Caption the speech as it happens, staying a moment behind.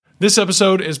This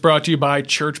episode is brought to you by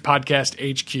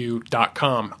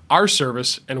churchpodcasthq.com, our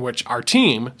service in which our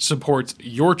team supports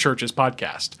your church's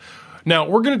podcast. Now,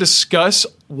 we're going to discuss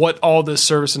what all this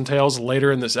service entails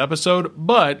later in this episode,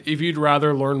 but if you'd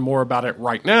rather learn more about it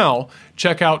right now,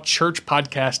 check out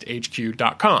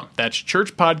churchpodcasthq.com. That's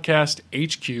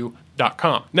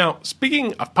churchpodcasthq.com. Now,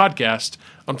 speaking of podcast,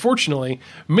 unfortunately,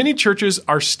 many churches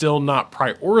are still not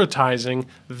prioritizing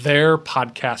their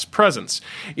podcast presence.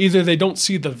 Either they don't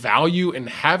see the value in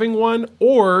having one,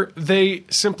 or they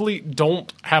simply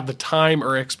don't have the time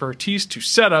or expertise to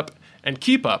set up and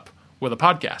keep up with a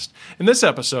podcast. In this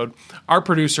episode, our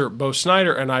producer, Bo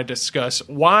Snyder, and I discuss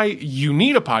why you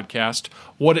need a podcast,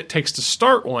 what it takes to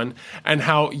start one, and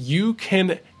how you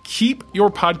can keep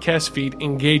your podcast feed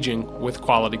engaging with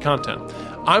quality content.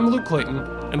 I'm Luke Clayton,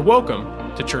 and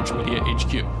welcome to Church Media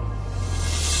HQ.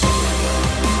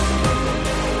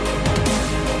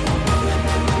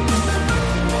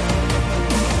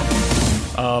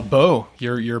 Bo,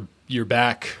 you're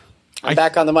back. I'm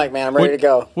back on the mic, man. I'm ready to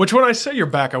go. Which, when I say you're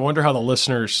back, I wonder how the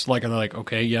listeners are like,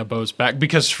 okay, yeah, Bo's back.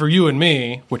 Because for you and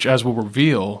me, which as we'll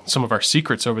reveal some of our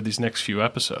secrets over these next few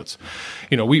episodes,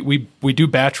 we do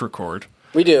batch record.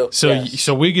 We do.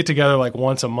 So we get together like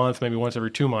once a month, maybe once every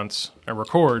 2 months, and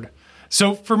record.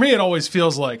 So for me, it always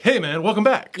feels like, hey, man, welcome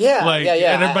back. Yeah.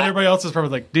 And everybody else is probably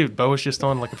like, dude, Bo was just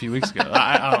on like a few weeks ago.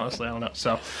 I honestly don't know.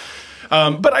 So.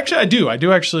 But actually, I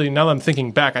do actually, now that I'm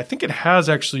thinking back, I think it has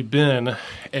actually been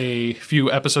a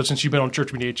few episodes since you've been on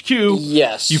Church Media HQ.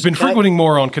 Yes. You've been frequenting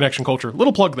more on Connection Culture.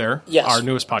 Little plug there. Yes. Our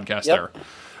newest podcast there.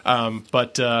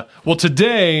 Well,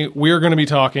 today we are going to be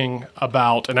talking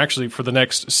about, and actually for the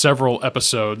next several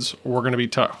episodes, we're going to be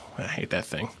talking, I hate that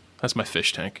thing. That's my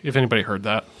fish tank. If anybody heard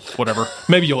that, whatever.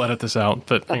 Maybe you'll edit this out,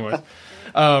 but anyway.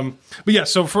 But yeah,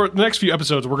 so for the next few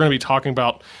episodes, we're going to be talking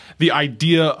about the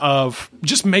idea of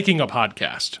just making a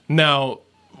podcast. Now,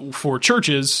 for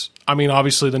churches, I mean,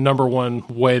 obviously the number one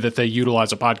way that they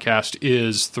utilize a podcast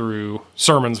is through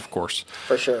sermons, of course.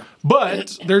 For sure.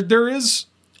 But there is,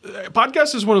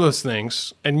 podcast is one of those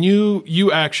things, and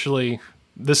you actually,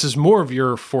 this is more of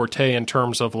your forte in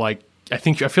terms of like, I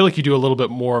feel like you do a little bit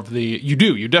more of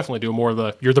you definitely do more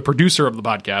of you're the producer of the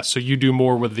podcast, so you do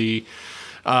more with the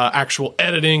actual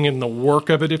editing and the work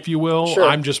of it, if you will. Sure.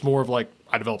 I'm just more of like,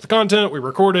 I develop the content, we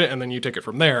record it, and then you take it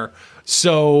from there.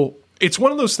 So it's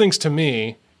one of those things to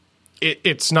me,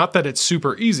 it's not that it's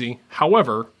super easy.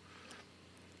 However,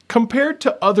 compared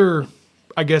to other,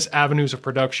 I guess, avenues of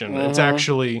production, it's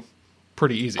actually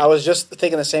pretty easy. I was just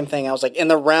thinking the same thing. I was like, in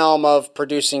the realm of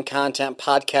producing content,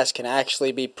 podcasts can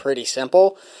actually be pretty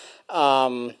simple.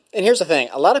 And here's the thing.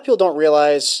 A lot of people don't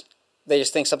realize, they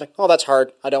just think something, oh, that's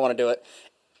hard, I don't want to do it.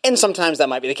 And sometimes that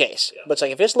might be the case. But it's like,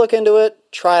 if you just look into it,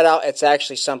 try it out, it's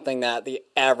actually something that the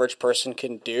average person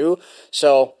can do.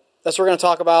 So that's what we're going to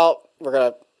talk about.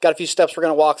 Got a few steps we're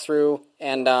going to walk through.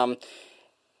 And I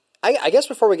guess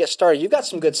before we get started, you've got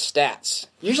some good stats.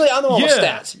 Usually I'm the one with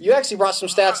stats. You actually brought some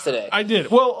stats today. I did.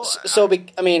 Well,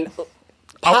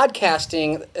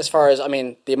 podcasting, as far as,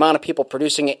 the amount of people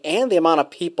producing it and the amount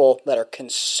of people that are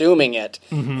consuming it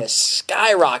has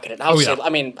skyrocketed.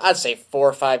 I'd say 4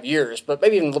 or 5 years, but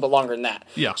maybe even a little bit longer than that.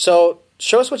 Yeah. So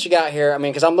show us what you got here.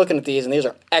 Because I'm looking at these, and these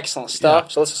are excellent stuff. Yeah.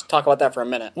 So let's just talk about that for a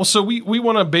minute. Well, so we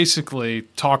want to basically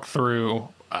talk through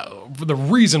the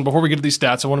reason, before we get to these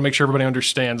stats, I want to make sure everybody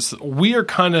understands. We are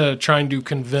kind of trying to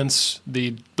convince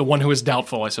the one who is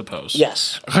doubtful, I suppose.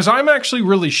 Yes. Because I'm actually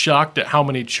really shocked at how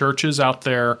many churches out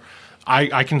there,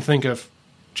 I can think of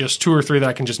just 2 or 3 that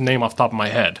I can just name off the top of my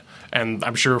head. And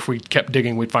I'm sure if we kept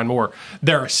digging, we'd find more.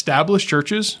 They're established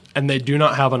churches, and they do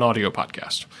not have an audio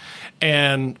podcast.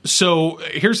 And so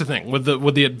here's the thing, with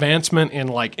the advancement in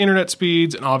like internet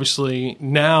speeds, and obviously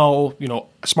now,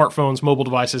 smartphones, mobile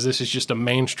devices, this is just a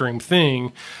mainstream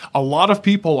thing. A lot of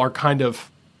people are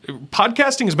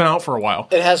podcasting has been out for a while.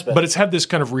 It has been. But it's had this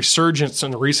kind of resurgence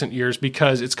in recent years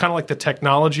because it's kind of like the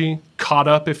technology caught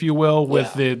up, if you will,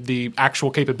 with the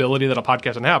actual capability that a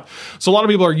podcast can have. So a lot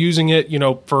of people are using it,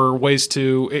 for ways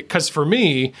because for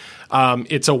me,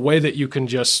 it's a way that you can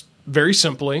just very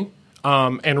simply,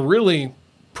 and really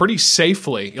pretty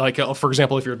safely, like for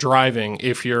example, if you're driving,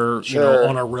 if you're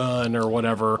on a run or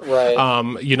whatever,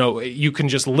 right. You can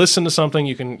just listen to something.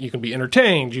 You can be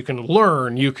entertained. You can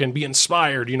learn. You can be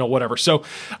inspired. Whatever. So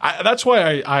that's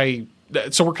why I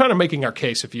so we're kind of making our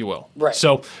case, if you will. Right.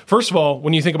 So first of all,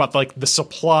 when you think about like the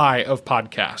supply of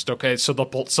podcast, okay, so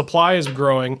the supply is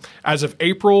growing. As of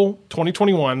April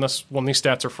 2021, that's when these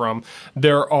stats are from,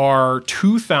 there are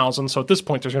 2,000. So at this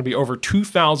point, there's going to be over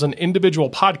 2,000 individual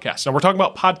podcasts. Now we're talking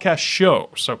about podcast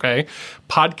shows, okay?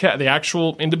 The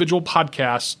actual individual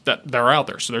podcasts that are out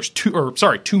there. So there's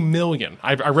 2 million.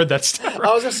 I read that stat.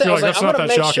 I was going to say, I'm going to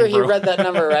make sure he read that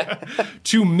number right.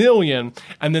 2 million,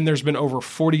 and then there's been over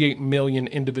 48 million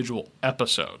individual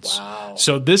episodes. Wow.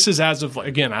 So this is as of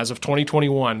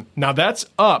 2021. Now that's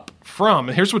up from,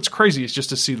 and here's what's crazy is just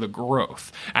to see the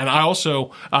growth. And I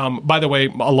also, by the way,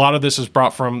 a lot of this is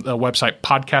brought from the website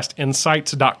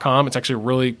podcastinsights.com. It's actually a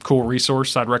really cool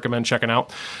resource I'd recommend checking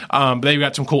out. They've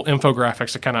got some cool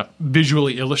infographics to kind of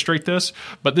visually illustrate this.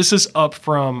 But this is up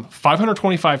from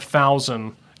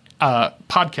 525,000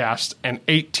 podcast and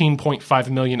 18.5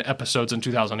 million episodes in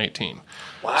 2018.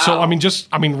 Wow. So,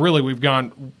 really, we've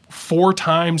gone 4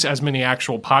 times as many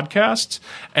actual podcasts,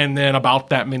 and then about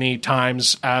that many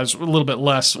times as a little bit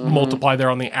less multiply there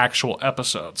on the actual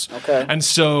episodes. Okay. And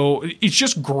so it's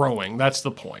just growing. That's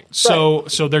the point. So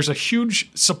there's a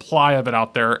huge supply of it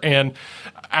out there. And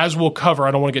as we'll cover,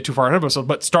 I don't want to get too far ahead of us,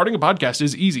 but starting a podcast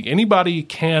is easy. Anybody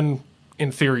can,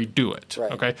 in theory, do it.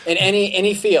 Right. Okay. In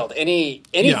any field,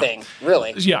 anything,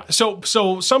 really. Yeah. So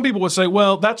some people would say,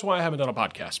 well, that's why I haven't done a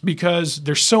podcast, because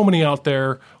there's so many out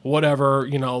there, whatever,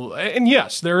 and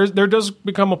yes, there does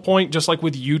become a point, just like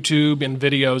with YouTube and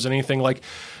videos and anything, like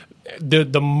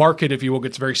the market, if you will,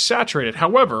 gets very saturated.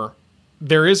 However,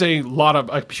 there is a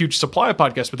huge supply of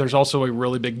podcasts, but there's also a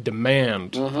really big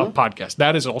demand of podcasts.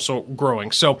 That is also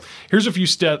growing. So here's a few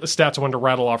stats I wanted to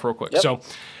rattle off real quick. Yep. So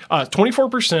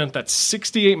 24%, that's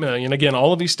 68 million. Again,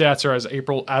 all of these stats are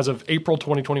as of April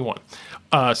 2021.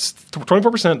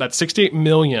 24%, that's 68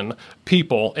 million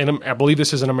people, and I believe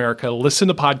this is in America, listen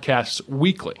to podcasts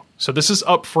weekly. So this is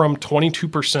up from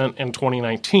 22% in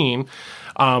 2019.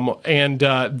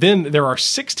 Then there are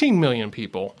 16 million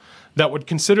people that would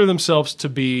consider themselves to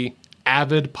be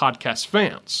avid podcast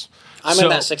fans. I'm in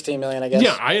that 16 million, I guess.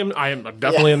 Yeah, I am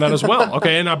definitely in that as well.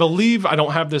 Okay, and I believe, I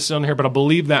don't have this on here, but I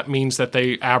believe that means that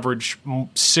they average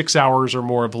 6 hours or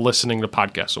more of listening to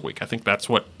podcasts a week. I think that's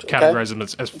what categorizes them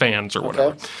as fans or whatever.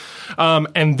 Okay.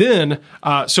 And then,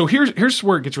 so here's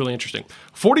where it gets really interesting.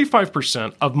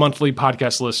 45% of monthly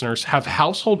podcast listeners have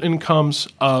household incomes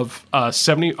of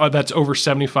that's over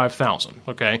 75,000.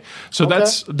 Okay, so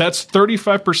that's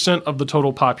 35% of the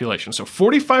total population. So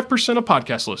 45% of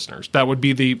podcast listeners, that would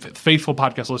be the faithful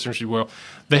podcast listeners, if you will,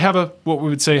 they have what we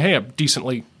would say, hey, a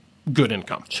decently good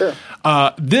income. Sure.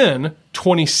 Then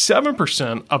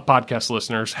 27% of podcast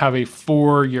listeners have a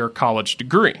 4-year college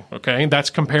degree. Okay, that's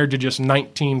compared to just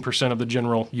 19% of the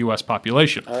general U.S.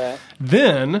 population. All right.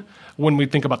 Then, when we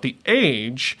think about the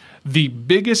age, the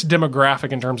biggest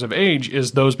demographic in terms of age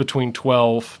is those between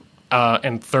 12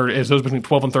 and 30. Is those between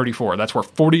 12 and 34. That's where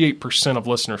 48% of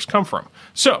listeners come from.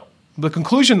 So the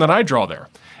conclusion that I draw there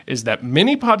is that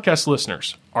many podcast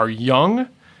listeners are young,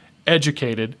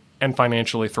 educated, and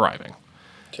financially thriving.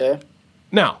 Okay.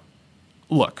 Now,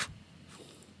 look,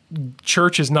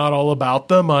 church is not all about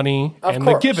the money and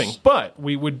the giving, but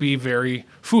we would be very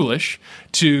foolish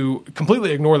to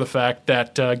completely ignore the fact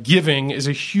that giving is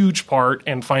a huge part,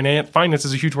 and finance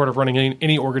is a huge part of running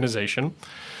any organization.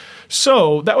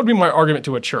 So that would be my argument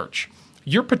to a church.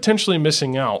 You're potentially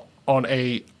missing out on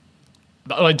a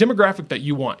demographic that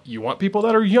you want. You want people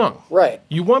that are young. Right.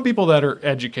 You want people that are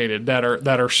educated, that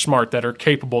are smart, that are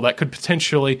capable, that could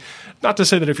potentially, not to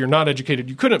say that if you're not educated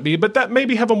you couldn't be, but that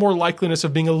maybe have a more likeliness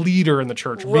of being a leader in the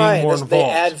church, being more involved. They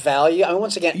add value. I mean,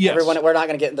 once again, everyone, we're not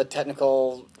going to get into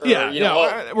technical.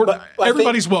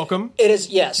 Everybody's welcome. It is,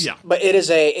 yes. Yeah. But it is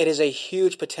a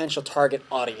huge potential target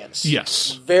audience.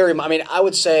 Yes. Very much. I mean,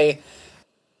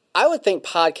 I would think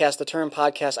podcast, the term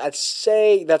podcast, I'd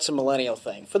say that's a millennial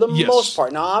thing for the most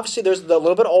part. Now, obviously, there's the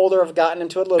little bit older have gotten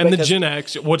into it a little bit. And the Gen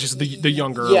X, which is the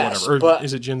younger or whatever. Or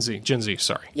is it Gen Z? Gen Z,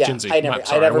 sorry. Yeah, Gen Z. I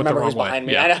never remember who's behind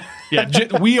me.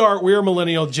 Yeah, we are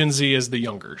millennial. Gen Z is the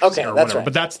younger. Okay, or that's whatever. right.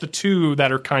 But that's the two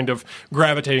that are kind of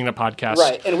gravitating to podcasts.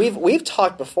 Right, and we've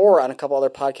talked before on a couple other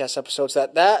podcast episodes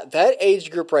that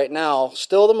age group right now,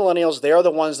 still the millennials, they are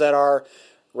the ones that are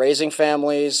raising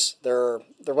families. They're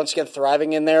once again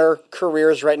thriving in their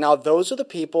careers right now. Those are the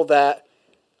people that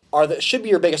should be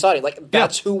your biggest audience. Like,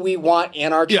 that's who we want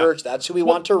in our church. That's who we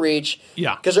want to reach.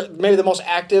 Yeah. Because they're maybe the most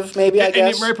active, I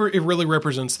guess. And it really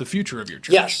represents the future of your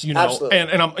church. Yes, absolutely.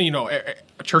 And I'm,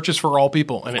 a church is for all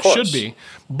people, and it should be.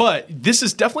 But this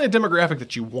is definitely a demographic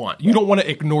that you want. You don't want to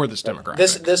ignore this demographic.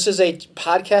 This is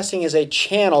podcasting is a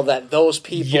channel that those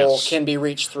people can be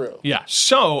reached through. Yeah.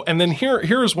 So, and then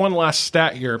here is one last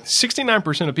stat here.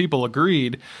 69% of people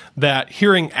agreed that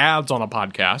hearing ads on a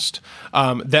podcast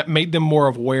that made them more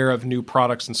aware of new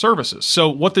products and services. So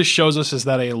what this shows us is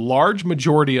that a large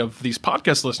majority of these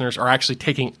podcast listeners are actually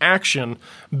taking action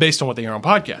based on what they hear on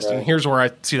podcasts. Right. And here's where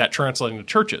I see that translating to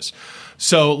churches.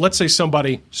 So let's say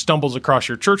somebody stumbles across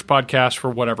your church podcast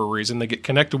for whatever reason, they get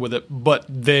connected with it, but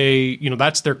they,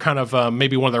 that's their kind of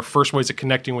maybe one of their first ways of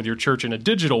connecting with your church in a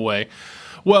digital way.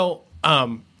 Well,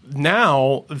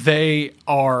 now they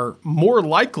are more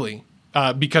likely,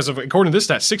 because of, according to this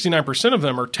stat, 69% of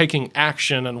them are taking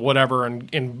action and whatever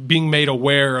and being made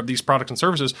aware of these products and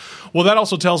services. Well, that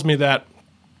also tells me that,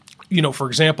 for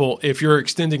example, if you're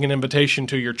extending an invitation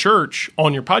to your church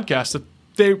on your podcast, that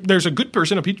there's a good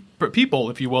percent of people,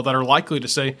 if you will, that are likely to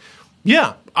say,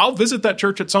 yeah, I'll visit that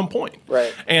church at some point.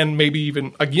 Right. And maybe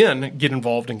even, again, get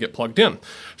involved and get plugged in.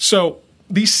 So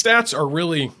these stats are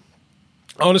really,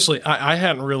 honestly, I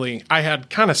had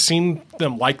kind of seen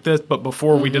them like this, but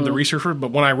before we did the research, but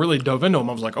when I really dove into them,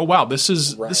 I was like, oh, wow, this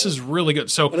is really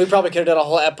good. So, and we probably could have done a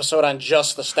whole episode on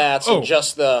just the stats and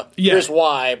just here's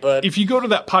why. But if you go to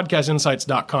that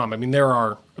podcastinsights.com, I mean,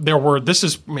 this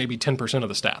is maybe 10% of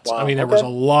the stats. Wow, I mean, there was a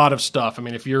lot of stuff. I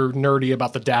mean, if you're nerdy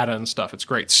about the data and stuff, it's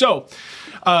great. So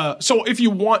if you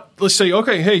want, let's say,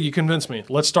 okay, hey, you convinced me.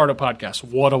 Let's start a podcast.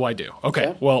 What do I do?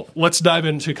 Okay, well, let's dive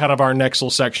into kind of our next little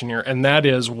section here, and that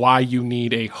is why you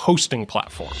need a hosting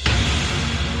platform.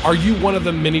 Are you one of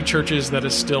the many churches that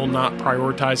is still not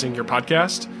prioritizing your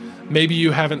podcast? Maybe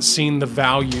you haven't seen the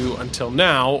value until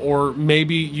now, or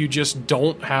maybe you just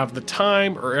don't have the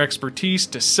time or expertise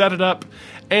to set it up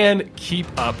and keep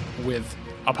up with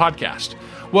a podcast.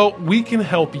 Well, we can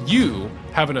help you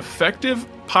have an effective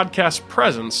podcast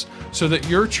presence so that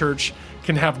your church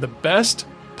can have the best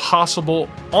possible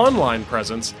online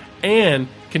presence and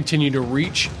continue to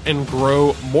reach and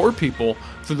grow more people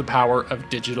through the power of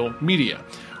digital media.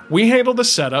 We handle the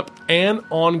setup and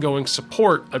ongoing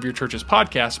support of your church's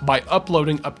podcast by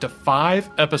uploading up to 5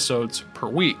 episodes per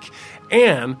week.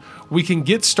 And we can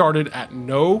get started at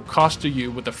no cost to you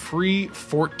with a free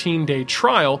 14-day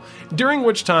trial, during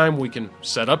which time we can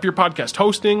set up your podcast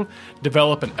hosting,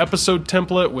 develop an episode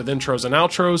template with intros and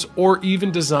outros, or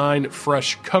even design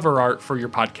fresh cover art for your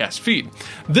podcast feed.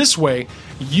 This way,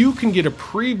 you can get a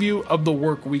preview of the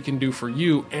work we can do for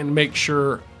you and make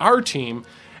sure our team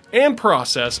and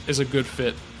process is a good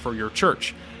fit for your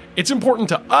church. It's important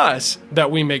to us that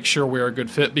we make sure we're a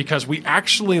good fit because we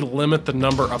actually limit the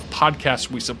number of podcasts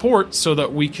we support so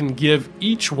that we can give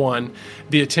each one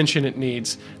the attention it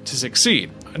needs to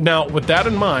succeed. Now, with that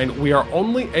in mind, we are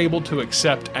only able to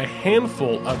accept a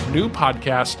handful of new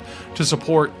podcasts to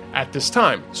support at this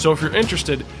time. So if you're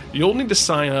interested, you'll need to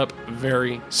sign up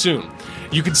very soon.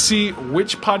 You can see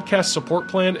which podcast support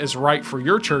plan is right for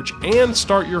your church and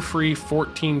start your free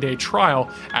 14-day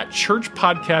trial at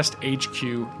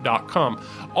churchpodcasthq.com.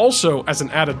 Also, as an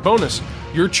added bonus,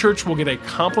 your church will get a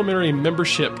complimentary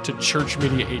membership to Church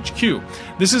Media HQ.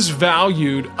 This is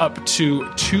valued up to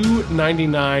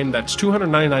 $299. That's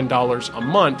 $299 a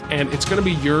month, and it's going to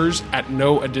be yours at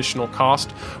no additional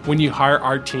cost when you hire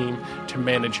our team to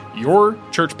manage your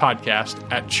church podcast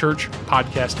at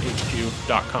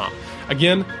churchpodcasthq.com.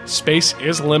 Again, space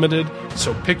is limited,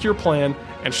 so pick your plan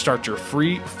and start your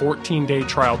free 14-day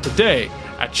trial today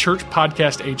at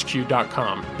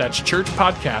churchpodcasthq.com. That's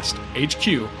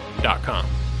churchpodcasthq.com.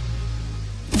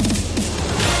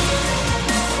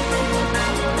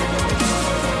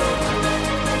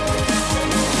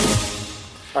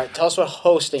 All right, tell us what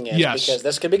hosting is, because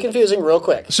this could be confusing real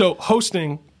quick. So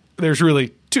hosting, there's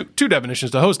really two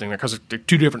definitions to hosting because they're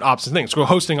two different opposite things. So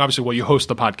hosting, obviously, well, you host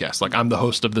the podcast. Like, I'm the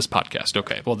host of this podcast.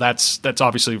 Okay, well, that's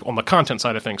obviously on the content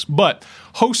side of things. But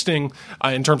hosting,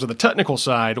 in terms of the technical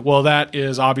side, well,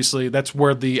 that's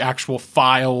where the actual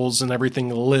files and everything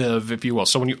live, if you will.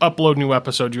 So when you upload new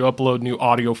episodes, you upload new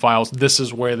audio files, this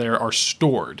is where they are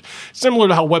stored. Similar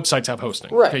to how websites have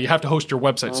hosting. Right. Okay, you have to host your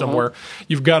website somewhere.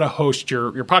 You've got to host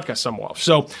your podcast somewhere.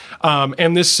 So,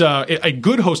 and this, a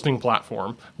good hosting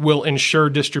platform will ensure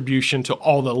distribution to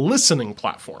all the listening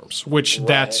platforms, which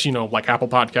that's, like Apple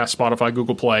Podcasts, Spotify,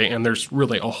 Google Play, and there's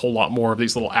really a whole lot more of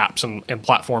these little apps and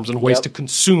platforms and ways to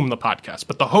consume the podcast.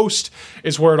 But the host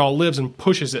is where it all lives and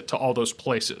pushes it to all those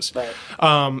places.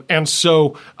 Right. And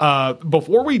so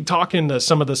before we talk into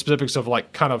some of the specifics of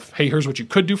like kind of, hey, here's what you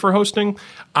could do for hosting,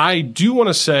 I do want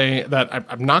to say that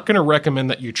I'm not going to recommend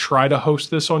that you try to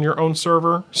host this on your own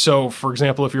server. So, for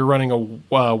example, if you're running a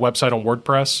website on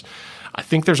WordPress, I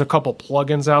think there's a couple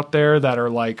plugins out there that are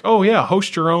like, oh yeah,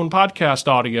 host your own podcast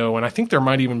audio. And I think there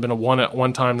might even been one at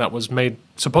one time that was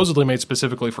supposedly made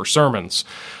specifically for sermons.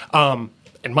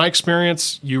 In my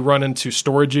experience, you run into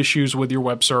storage issues with your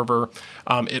web server.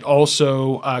 It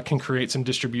also can create some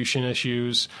distribution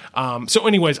issues. So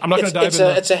anyways, I'm not going to dive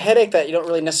into it's a headache that you don't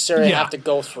really necessarily have to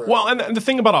go through. Well, and the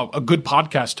thing about a good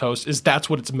podcast host is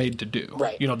that's what it's made to do.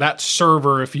 Right. That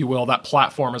server, if you will, that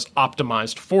platform is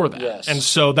optimized for that. Yes. And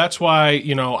so that's why,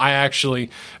 I actually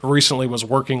recently was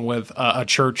working with a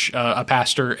church, a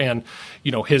pastor, and,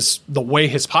 the way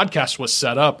his podcast was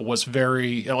set up was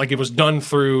very, like it was done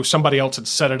through somebody else had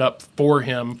set it up for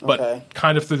him, but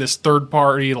kind of through this third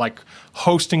party, like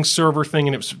hosting server thing,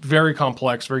 and it was very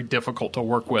complex, very difficult to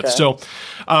work with. So,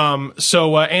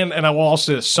 and I will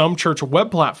also say some church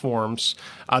web platforms,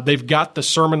 they've got the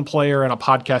sermon player and a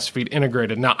podcast feed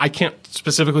integrated. Now, I can't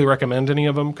specifically recommend any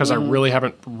of them because I really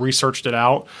haven't researched it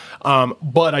out.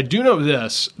 But I do know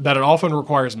this, that it often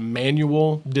requires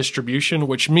manual distribution,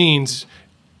 which means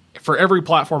for every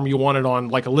platform you want it on,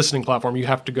 like a listening platform, you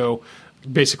have to go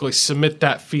basically submit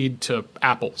that feed to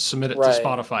Apple, submit it to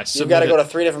Spotify. You've got to go to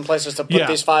 3 different places to put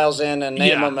these files in and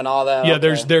name them and all that. Yeah,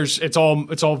 there's it's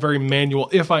all very manual,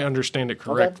 if I understand it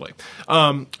correctly.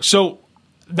 So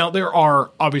now there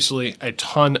are obviously a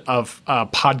ton of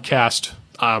podcast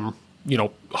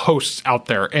hosts out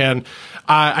there, and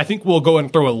I think we'll go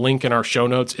and throw a link in our show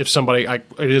notes if somebody,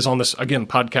 it is on this, again,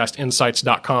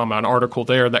 podcastinsights.com, an article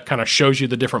there that kind of shows you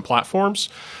the different platforms.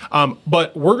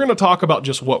 But we're going to talk about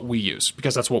just what we use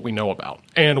because that's what we know about.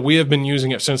 And we have been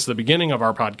using it since the beginning of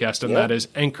our podcast, and that is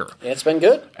Anchor. It's been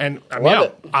good. And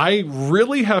I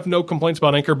really have no complaints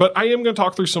about Anchor, but I am going to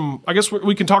talk through some, I guess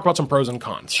we can talk about some pros and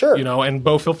cons. Sure. And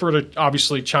Bo, feel free to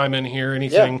obviously chime in here,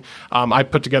 anything. I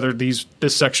put together this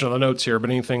section of the notes here, but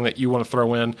anything that you want to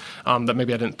throw in that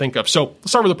maybe I didn't think of. So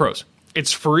let's start with the pros.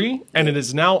 It's free, and it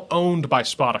is now owned by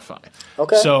Spotify.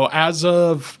 Okay. So as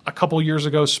of a couple years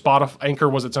ago, Anchor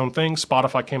was its own thing.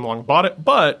 Spotify came along and bought it.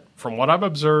 But from what I've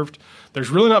observed, there's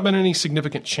really not been any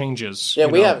significant changes. Yeah,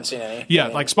 we haven't seen any. Yeah,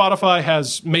 like Spotify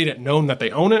has made it known that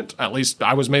they own it. At least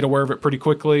I was made aware of it pretty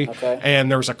quickly. Okay. And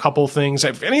there's a couple things.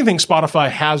 If anything, Spotify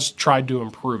has tried to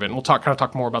improve it. And we'll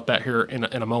talk more about that here in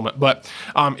a moment. But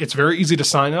it's very easy to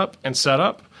sign up and set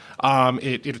up.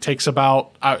 It takes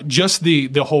about just the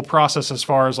whole process as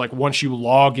far as like once you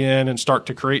log in and start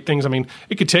to create things. I mean,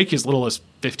 it could take you as little as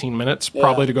 15 minutes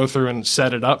probably to go through and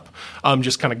set it up.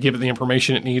 Just kind of give it the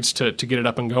information it needs to get it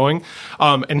up and going.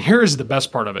 And here is the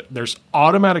best part of it. There's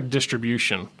automatic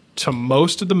distribution to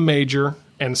most of the major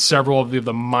and several of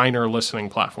the minor listening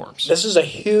platforms. This is a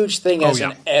huge thing as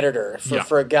an editor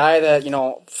for a guy that,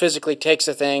 physically takes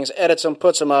the things, edits them,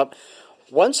 puts them up.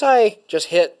 Once I just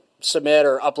hit submit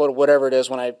or upload whatever it is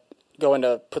when I go in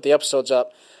to put the episodes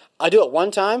up, I do it one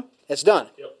time, it's done.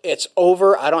 Yep. It's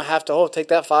over. I don't have to take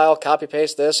that file, copy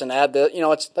paste this and add the,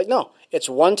 it's like, no, it's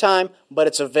one time, but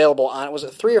it's available on, was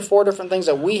it 3 or 4 different things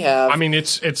that we have? I mean,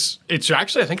 it's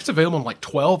actually, I think it's available in like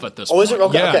 12 at this point. Oh, is it?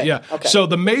 Okay. Yeah. Okay. So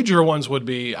the major ones would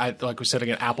be, like we said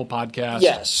again, Apple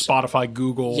Podcasts, Spotify,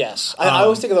 Google. Yes. I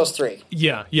always think of those 3.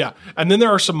 Yeah. And then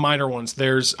there are some minor ones.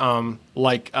 There's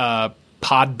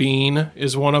Podbean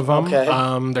is one of them.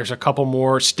 Okay. There's a couple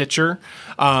more. Stitcher.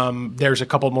 There's a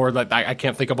couple more that I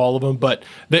can't think of all of them, but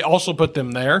they also put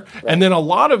them there. Right. And then a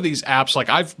lot of these apps, like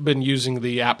I've been using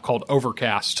the app called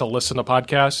Overcast to listen to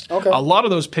podcasts. Okay. A lot of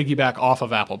those piggyback off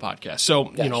of Apple Podcasts. So,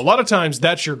 gotcha. A lot of times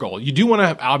that's your goal. You do want to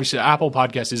have, obviously, Apple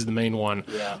Podcast is the main one.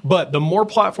 Yeah. But the more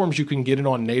platforms you can get it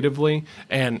on natively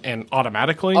and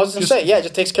automatically. I was going to say, it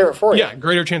just takes care of it for you. Yeah,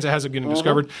 greater chance it has it getting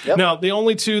discovered. Yep. Now, the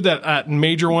only 2 that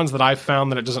major ones that I've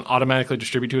found that it doesn't automatically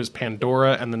distribute to is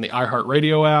Pandora and then the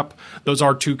iHeartRadio app. Those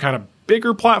are 2 kind of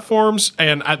bigger platforms,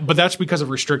 but that's because of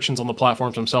restrictions on the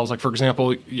platforms themselves. Like, for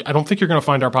example, I don't think you're going to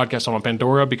find our podcast on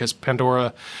Pandora because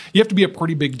Pandora, you have to be a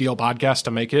pretty big deal podcast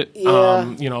to make it. Yeah.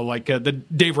 The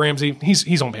Dave Ramsey,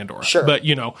 he's on Pandora. Sure. But,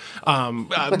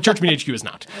 Church Media HQ is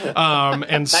not.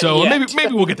 And so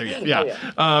maybe we'll get there yet. Yeah.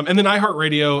 And then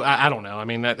iHeartRadio, I don't know. I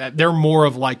mean, they're more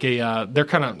of like they're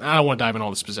kind of, I don't want to dive in all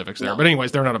the specifics there. No. But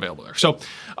anyways, they're not available there. So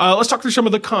let's talk through some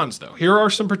of the cons, though. Here are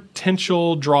some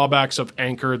potential drawbacks of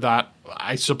Anchor that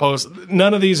I suppose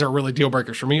none of these are really deal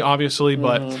breakers for me, obviously.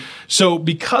 But so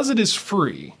because it is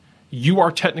free, you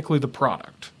are technically the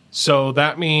product. So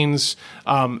that means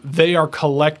they are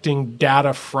collecting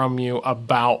data from you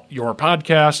about your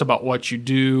podcast, about what you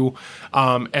do,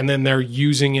 and then they're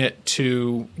using it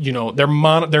to,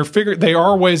 they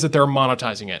are ways that they're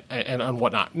monetizing it and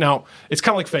whatnot. Now, it's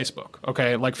kind of like Facebook,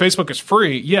 okay? Like Facebook is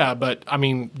free, yeah, but I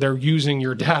mean, they're using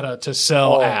your data to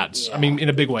sell ads. Yeah. I mean, in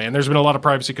a big way, and there's been a lot of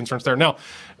privacy concerns there. Now,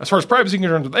 as far as privacy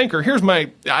concerns with Anchor,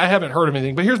 I haven't heard of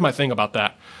anything, but here's my thing about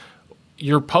that.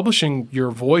 You're publishing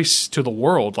your voice to the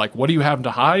world. Like, what do you have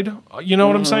to hide? You know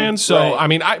what I'm saying? So, right. I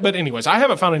mean, but anyways, I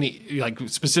haven't found any like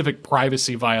specific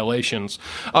privacy violations.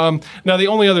 Now, the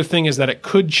only other thing is that it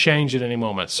could change at any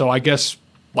moment. So I guess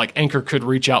like Anchor could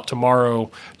reach out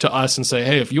tomorrow to us and say,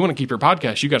 hey, if you want to keep your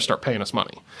podcast, you got to start paying us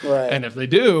money. Right. And if they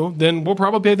do, then we'll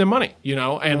probably pay them money,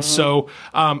 And so,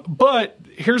 but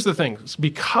here's the thing.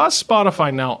 Because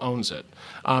Spotify now owns it,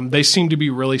 they seem to be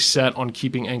really set on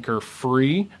keeping Anchor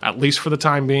free, at least for the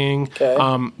time being,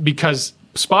 because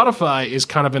Spotify is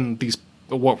kind of in these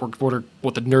what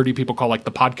the nerdy people call like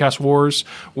the podcast wars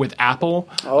with Apple,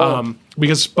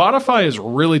 because Spotify has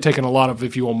really taken a lot of,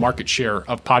 if you will, market share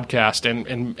of podcast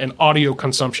and audio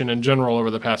consumption in general over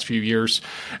the past few years,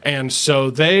 and so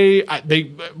they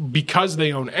because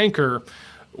they own Anchor.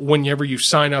 Whenever you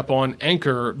sign up on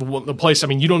Anchor, the place, I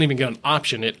mean, you don't even get an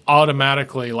option. It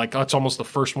automatically, like, that's almost the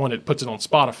first one, it puts it on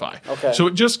Spotify. Okay. So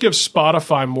it just gives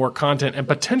Spotify more content, and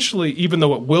potentially, even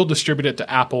though it will distribute it to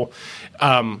Apple,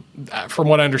 from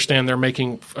what I understand, they're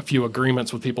making a few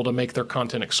agreements with people to make their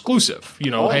content exclusive.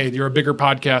 Hey, you're a bigger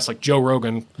podcast, like Joe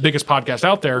Rogan, biggest podcast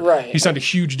out there. Right. He signed a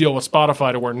huge deal with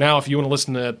Spotify to where now if you want to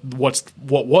listen to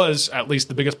what was at least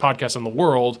the biggest podcast in the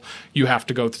world, you have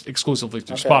to go exclusively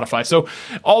through Spotify. So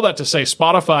all that to say,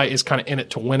 Spotify is kind of in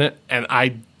it to win it, and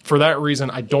for that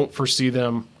reason, I don't foresee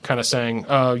them kind of saying,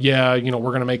 we're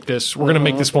going to make this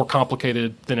more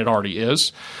complicated than it already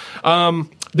is.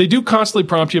 They do constantly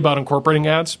prompt you about incorporating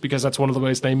ads because that's one of the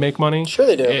ways they make money. Sure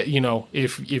they do.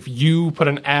 If you put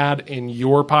an ad in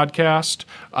your podcast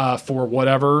for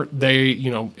whatever, they,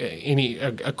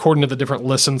 according to the different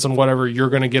listens and whatever, you're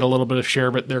going to get a little bit of share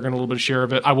of it. They're going to a little bit of share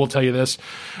of it. I will tell you this.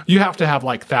 You have to have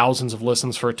like thousands of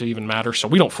listens for it to even matter. So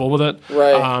we don't fool with it.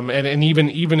 Right. And even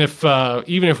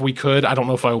if we could, I don't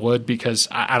know if I would because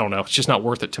I don't know. It's just not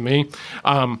worth it to me.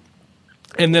 And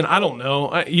then I don't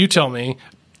know. You tell me.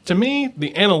 To me,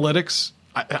 the analytics,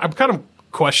 I'm kind of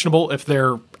questionable if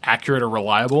they're accurate or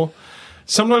reliable.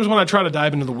 Sometimes when I try to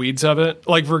dive into the weeds of it,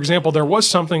 like, for example, there was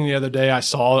something the other day I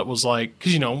saw that was like,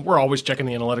 because, we're always checking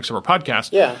the analytics of our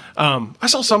podcast. Yeah. I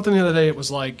saw something the other day. It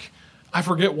was like, I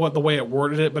forget what the way it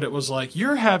worded it, but it was like,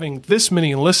 you're having this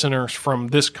many listeners from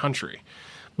this country.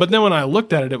 But then when I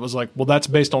looked at it, it was like, well, that's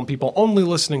based on people only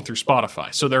listening through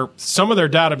Spotify. So some of their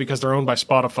data, because they're owned by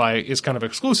Spotify, is kind of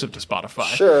exclusive to Spotify.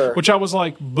 Sure. Which I was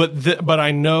like, but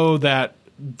I know that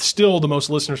still the most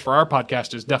listeners for our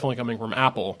podcast is definitely coming from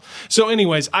Apple. So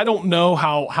anyways, I don't know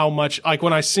how much, like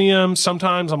when I see them,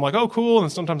 sometimes I'm like, oh, cool.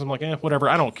 And sometimes I'm like, whatever.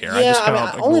 I don't care. Yeah, I just kind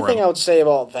of only thing I would say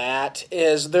about that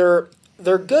is they're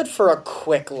good for a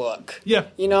quick look. Yeah,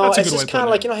 it's just kind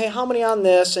of like, hey, how many on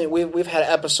this? And we've had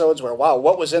episodes where, wow,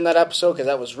 what was in that episode? Because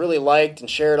that was really liked and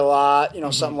shared a lot,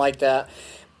 something like that.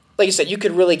 Like you said, you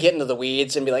could really get into the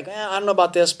weeds and be like, I don't know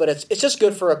about this, but it's just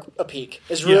good for a peek.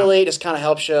 It's really just kind of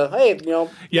helps you, hey,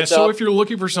 Yeah, so if you're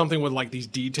looking for something with like these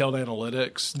detailed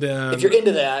analytics, then... If you're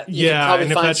into that, you can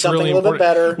probably find something really a little bit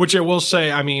better. Which I will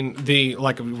say, I mean, we're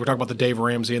talking about the Dave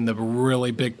Ramsey and the really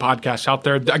big podcasts out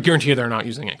there, I guarantee you they're not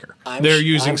using Anchor. They're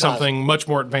using something much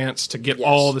more advanced to get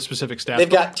all the specific stats. They've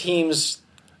got teams...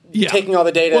 taking all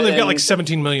the data. Well, they've got like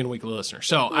 17 million weekly listeners.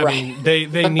 So, I mean,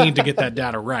 they need to get that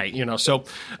data right, So,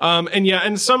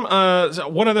 and some,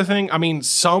 one other thing, I mean,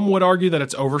 some would argue that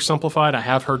it's oversimplified. I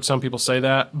have heard some people say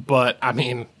that, but I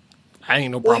mean, I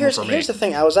ain't no problem for me. Here's the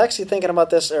thing. I was actually thinking about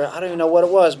this, or I don't even know what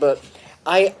it was, but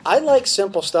I like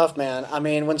simple stuff, man. I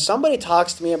mean, when somebody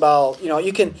talks to me about,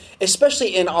 you can,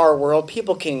 especially in our world,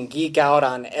 people can geek out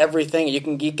on everything. You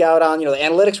can geek out on, the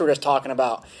analytics we're just talking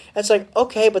about. It's like,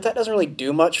 okay, but that doesn't really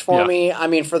do much for me. I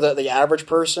mean, for the average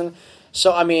person.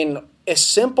 So, I mean, as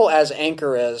simple as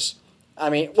Anchor is, I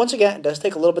mean, once again, it does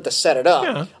take a little bit to set it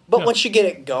up. But once you get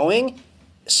it going,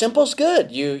 simple's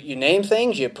good. You name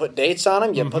things, you put dates on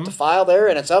them, you put the file there,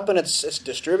 and it's up and it's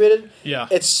distributed. Yeah.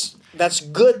 That's a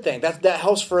good thing. That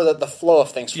helps for the flow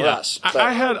of things for us. But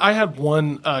I had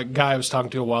one guy I was talking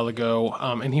to a while ago,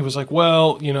 and he was like,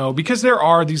 well, because there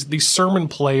are these sermon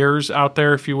players out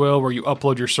there, if you will, where you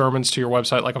upload your sermons to your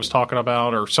website like I was talking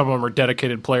about, or some of them are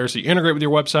dedicated players that you integrate with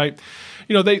your website.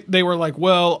 They were like,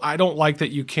 well, I don't like that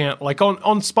you can't, like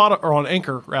on Spot or on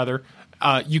Anchor rather,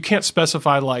 you can't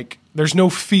specify like there's no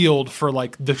field for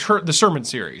like the sermon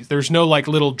series. There's no like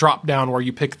little drop down where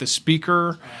you pick the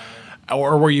speaker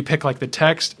or where you pick like the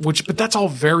text, but that's all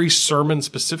very sermon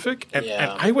specific. And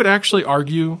I would actually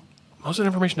argue most of the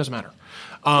information doesn't matter.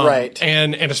 Right.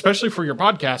 And especially for your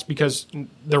podcast, because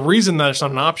the reason that it's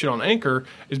not an option on Anchor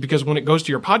is because when it goes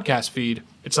to your podcast feed,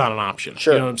 it's not an option.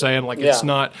 Sure. You know what I'm saying? Like it's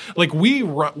not like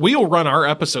we'll run our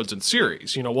episodes in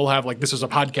series. We'll have like this is a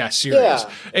podcast series,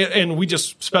 and we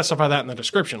just specify that in the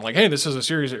description, like, hey, this is a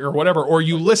series or whatever. Or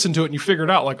you listen to it and you figure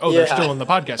it out, like, oh, they're still in the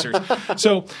podcast series.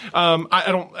 So I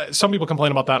don't. Some people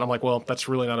complain about that, and I'm like, well, that's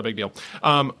really not a big deal.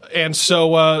 And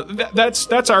so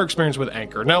that's our experience with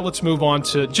Anchor. Now let's move on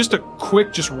to just a quick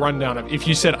rundown of if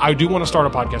you said I do want to start a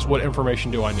podcast, what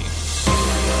information do I need?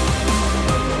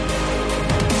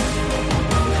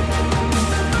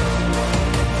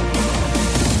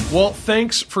 Well,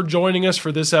 thanks for joining us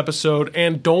for this episode,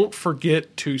 and don't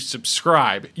forget to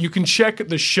subscribe. You can check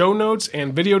the show notes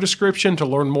and video description to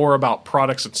learn more about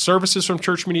products and services from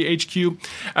Church Media HQ,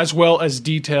 as well as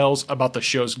details about the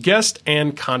show's guest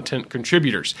and content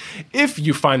contributors. If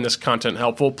you find this content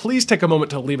helpful, please take a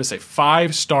moment to leave us a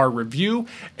 5-star review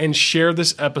and share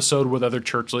this episode with other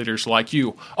church leaders like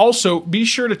you. Also, be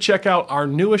sure to check out our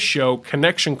newest show,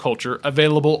 Connection Culture,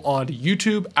 available on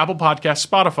YouTube, Apple Podcasts,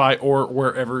 Spotify, or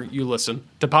wherever you listen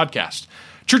to podcasts.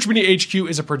 Church Media HQ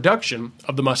is a production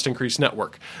of the Must Increase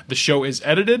Network. The show is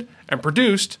edited and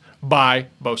produced by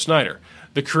Bo Snyder.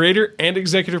 The creator and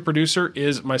executive producer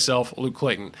is myself, Luke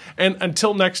Clayton. And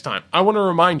until next time, I want to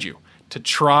remind you to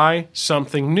try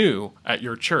something new at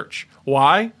your church.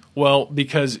 Why? Well,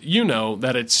 because you know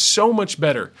that it's so much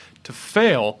better to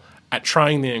fail at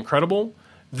trying the incredible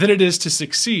than it is to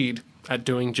succeed at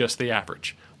doing just the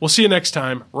average. We'll see you next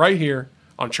time right here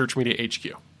on Church Media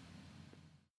HQ.